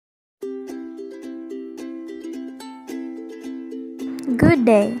Good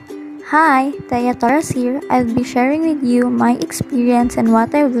day. Hi, Taya Torres here. I'll be sharing with you my experience and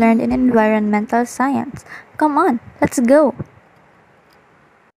what I've learned in environmental science. Come on, let's go.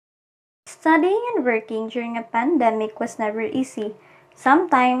 Studying and working during a pandemic was never easy.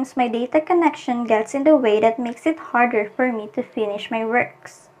 Sometimes my data connection gets in the way that makes it harder for me to finish my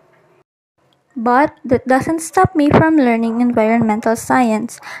works. But that doesn't stop me from learning environmental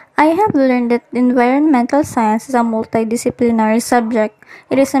science. I have learned that environmental science is a multidisciplinary subject.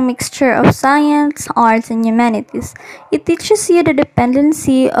 It is a mixture of science, arts, and humanities. It teaches you the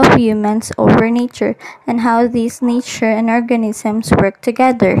dependency of humans over nature and how these nature and organisms work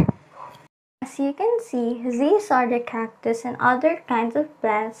together. As you can see, these are the cactus and other kinds of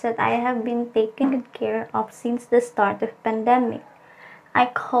plants that I have been taking good care of since the start of pandemic. I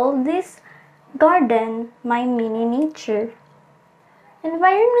call this garden my mini nature.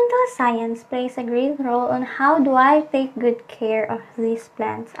 Environmental science plays a great role on how do I take good care of these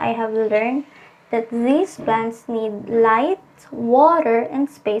plants. I have learned that these plants need light, water, and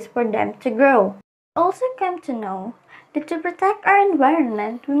space for them to grow. I also come to know that to protect our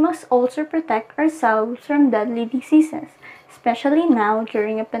environment, we must also protect ourselves from deadly diseases, especially now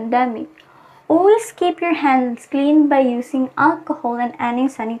during a pandemic. Always keep your hands clean by using alcohol and any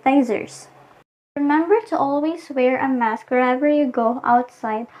sanitizers. Remember to always wear a mask wherever you go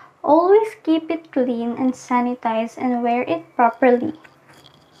outside. Always keep it clean and sanitize and wear it properly.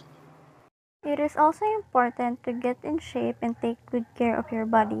 It is also important to get in shape and take good care of your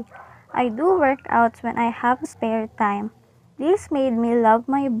body. I do workouts when I have spare time. This made me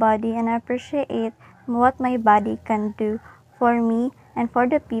love my body and appreciate what my body can do for me and for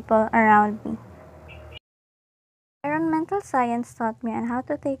the people around me. Environmental science taught me on how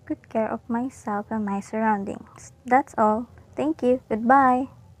to take good care of myself and my surroundings. That's all. Thank you. Goodbye.